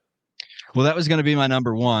 2. Well, that was going to be my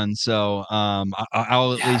number 1. So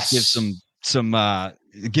I'll at least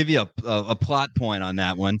give you a plot point on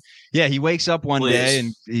that one. Yeah, he wakes up one day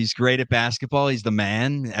and he's great at basketball. He's the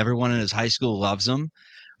man. Everyone in his high school loves him.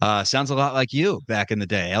 Sounds a lot like you back in the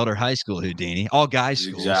day, Elder High School Houdini, all guys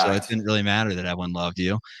school. So it didn't really matter that everyone loved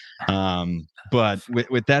you. But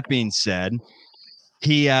with that being said,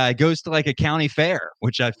 he goes to like a county fair,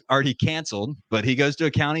 which I've already canceled, but he goes to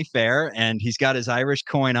a county fair and he's got his Irish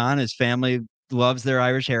coin on. His family loves their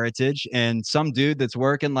Irish heritage, and some dude that's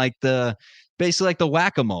working basically like the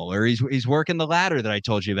whack-a-mole, or he's working the ladder that I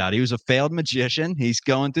told you about. He was a failed magician. He's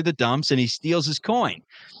going through the dumps and he steals his coin,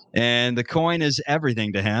 and the coin is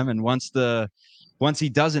everything to him. And once he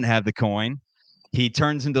doesn't have the coin, he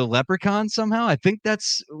turns into a leprechaun somehow. I think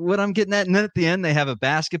that's what I'm getting at. And then at the end, they have a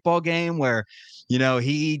basketball game where,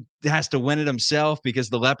 he has to win it himself because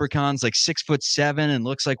the leprechaun's like 6'7" and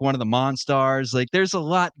looks like one of the Monstars. Like, there's a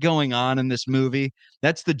lot going on in this movie.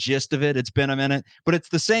 That's the gist of it. It's been a minute, but it's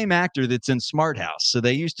the same actor that's in Smart House. So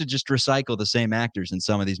they used to just recycle the same actors in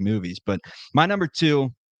some of these movies. But my number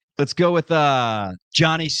 2, let's go with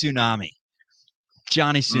Johnny Tsunami.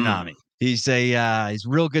 Johnny Tsunami. He's a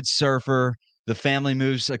real good surfer. The family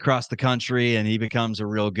moves across the country and he becomes a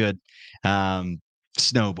real good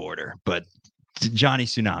snowboarder. But Johnny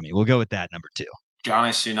Tsunami, we'll go with that, number 2. Johnny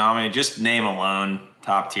Tsunami, just name alone,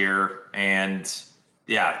 top tier. And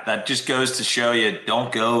yeah, that just goes to show you,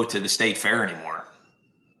 don't go to the state fair anymore.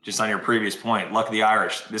 Just on your previous point, luck of the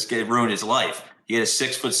Irish. This guy ruined his life. He had a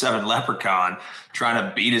 6'7" leprechaun trying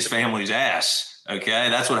to beat his family's ass. Okay,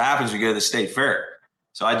 that's what happens when you go to the state fair.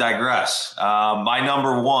 So I digress. My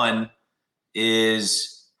number 1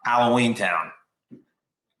 is Halloween Town.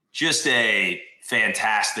 Just a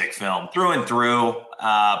fantastic film through and through.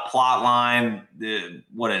 Plot line,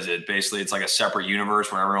 what is it? Basically, it's like a separate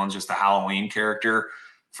universe where everyone's just a Halloween character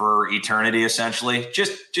for eternity, essentially.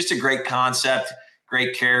 Just a great concept,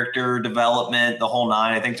 great character development, the whole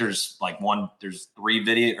 9. I think there's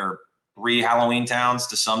 3 Halloween Towns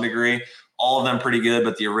to some degree. All of them pretty good,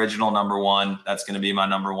 but the original number 1, that's going to be my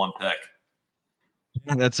number 1 pick.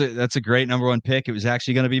 That's a great number 1 pick. It was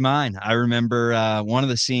actually going to be mine. I remember one of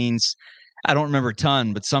the scenes. I don't remember a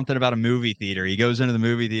ton, but something about a movie theater. He goes into the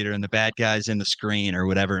movie theater and the bad guy's in the screen or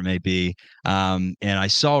whatever it may be. And I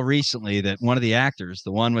saw recently that one of the actors,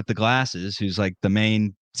 the one with the glasses, who's like the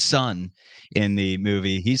main son in the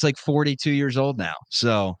movie, he's like 42 years old now.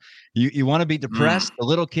 So you want to be depressed? The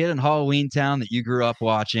little kid in Halloween Town that you grew up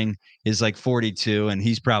watching is like 42, and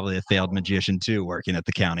he's probably a failed magician too, working at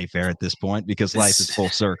the county fair at this point, because life is full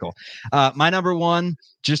circle. My number 1,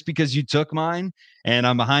 just because you took mine and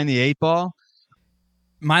I'm behind the 8 ball.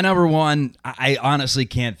 My number 1, I honestly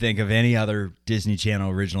can't think of any other Disney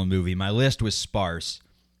Channel original movie. My list was sparse.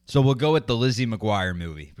 So we'll go with the Lizzie McGuire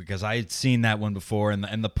movie, because I had seen that one before,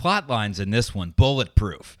 and the plot lines in this one,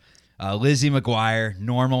 bulletproof. Lizzie McGuire,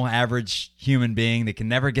 normal, average human being that can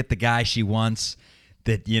never get the guy she wants,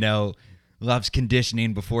 that, loves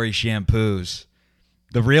conditioning before he shampoos.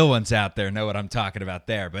 The real ones out there know what I'm talking about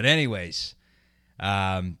there. But anyways,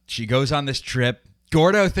 she goes on this trip.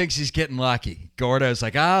 Gordo thinks he's getting lucky. Gordo's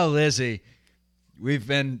like, "Oh, Lizzie, we've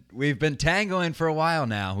been tangling for a while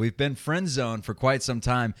now. We've been friend zoned for quite some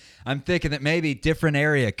time. I'm thinking that maybe different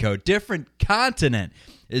area code, different continent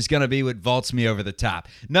is going to be what vaults me over the top."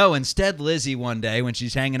 No, instead, Lizzie one day when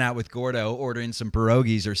she's hanging out with Gordo ordering some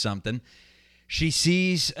pierogies or something, she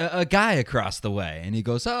sees a guy across the way, and he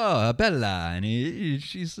goes, "Oh, Bella," and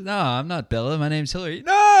she's, "No, I'm not Bella. My name's Hillary."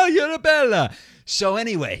 "No, you're Bella." So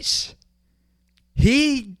anyways,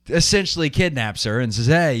 he essentially kidnaps her and says,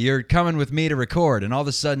 "Hey, you're coming with me to record." And all of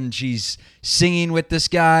a sudden she's singing with this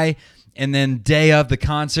guy. And then day of the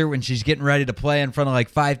concert, when she's getting ready to play in front of like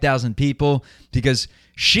 5,000 people, because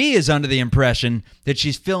she is under the impression that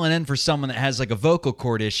she's filling in for someone that has like a vocal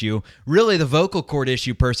cord issue. Really, the vocal cord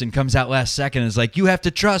issue person comes out last second and is like, "You have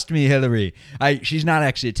to trust me, Hillary." She's not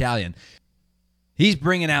actually Italian. He's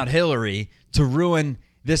bringing out Hillary to ruin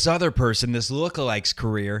this other person, this lookalike's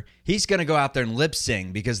career. He's going to go out there and lip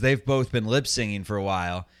sing because they've both been lip singing for a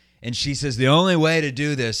while. And she says, "The only way to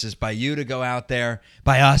do this is by you to go out there,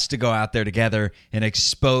 by us to go out there together and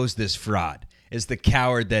expose this fraud." is the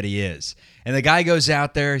coward that he is. And the guy goes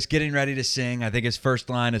out there, he's getting ready to sing. I think his first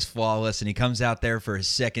line is flawless, and he comes out there for his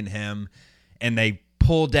second hymn, and they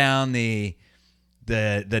pull down the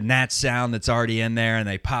Nat sound that's already in there, and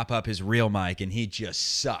they pop up his real mic, and he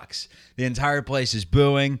just sucks. The entire place is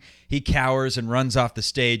booing. He cowers and runs off the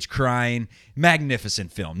stage crying.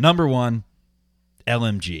 Magnificent film. Number 1,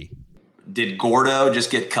 LMG. Did Gordo just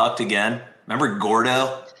get cucked again? Remember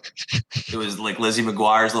Gordo? It was like Lizzie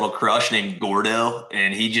McGuire's little crush named Gordo,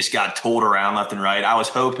 and he just got told around left and right. I was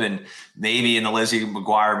hoping maybe in the Lizzie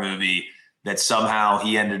McGuire movie that somehow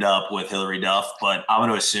he ended up with Hillary Duff, but I'm going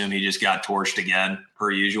to assume he just got torched again, per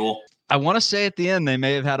usual. I want to say at the end they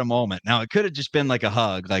may have had a moment. Now, it could have just been like a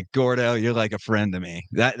hug, like, Gordo, you're like a friend to me.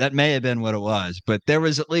 That may have been what it was, but there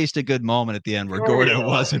was at least a good moment at the end where Gordo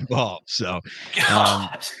was involved. So,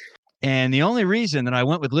 and the only reason that I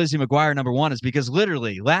went with Lizzie McGuire number 1 is because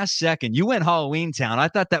literally last second you went Halloween Town. I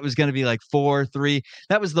thought that was going to be like 4-3.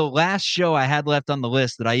 That was the last show I had left on the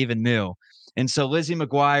list that I even knew. And so Lizzie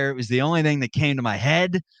McGuire, it was the only thing that came to my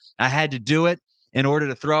head. I had to do it in order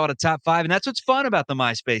to throw out a top 5. And that's what's fun about the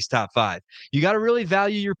MySpace top 5. You got to really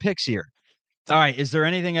value your picks here. All right. Is there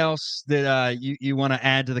anything else that you want to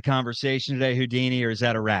add to the conversation today, Houdini, or is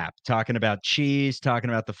that a wrap? Talking about cheese, talking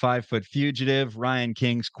about the 5-foot fugitive, Ryan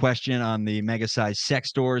King's question on the mega-sized sex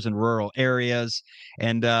stores in rural areas,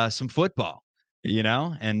 and some football,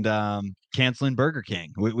 and canceling Burger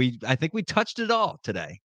King. I think we touched it all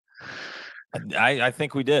today. I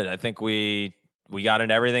think we did. I think we got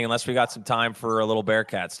into everything, unless we got some time for a little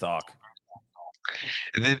Bearcats talk.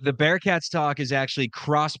 The Bearcats talk is actually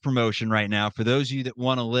cross promotion right now. For those of you that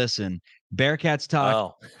want to listen, Bearcats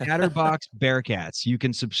talk, Chatterbox Bearcats. You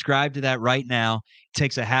can subscribe to that right now. It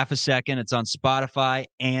takes a half a second. It's on Spotify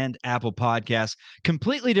and Apple Podcasts.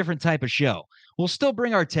 Completely different type of show. We'll still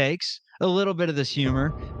bring our takes, a little bit of this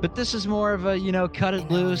humor, but this is more of a, cut it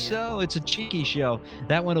loose. So it's a cheeky show.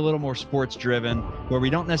 That one a little more sports driven, where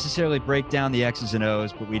we don't necessarily break down the X's and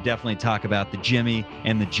O's, but we definitely talk about the Jimmy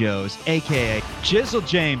and the Joes, aka Jizzle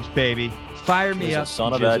James, baby. Fire me up,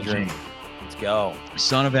 son of Edrin. Let's go.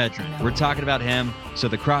 Son of Edrin. We're talking about him. So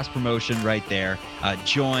the cross promotion right there.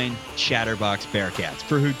 Join Chatterbox Bearcats.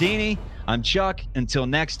 For Houdini, I'm Chuck. Until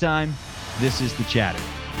next time, this is the Chatter.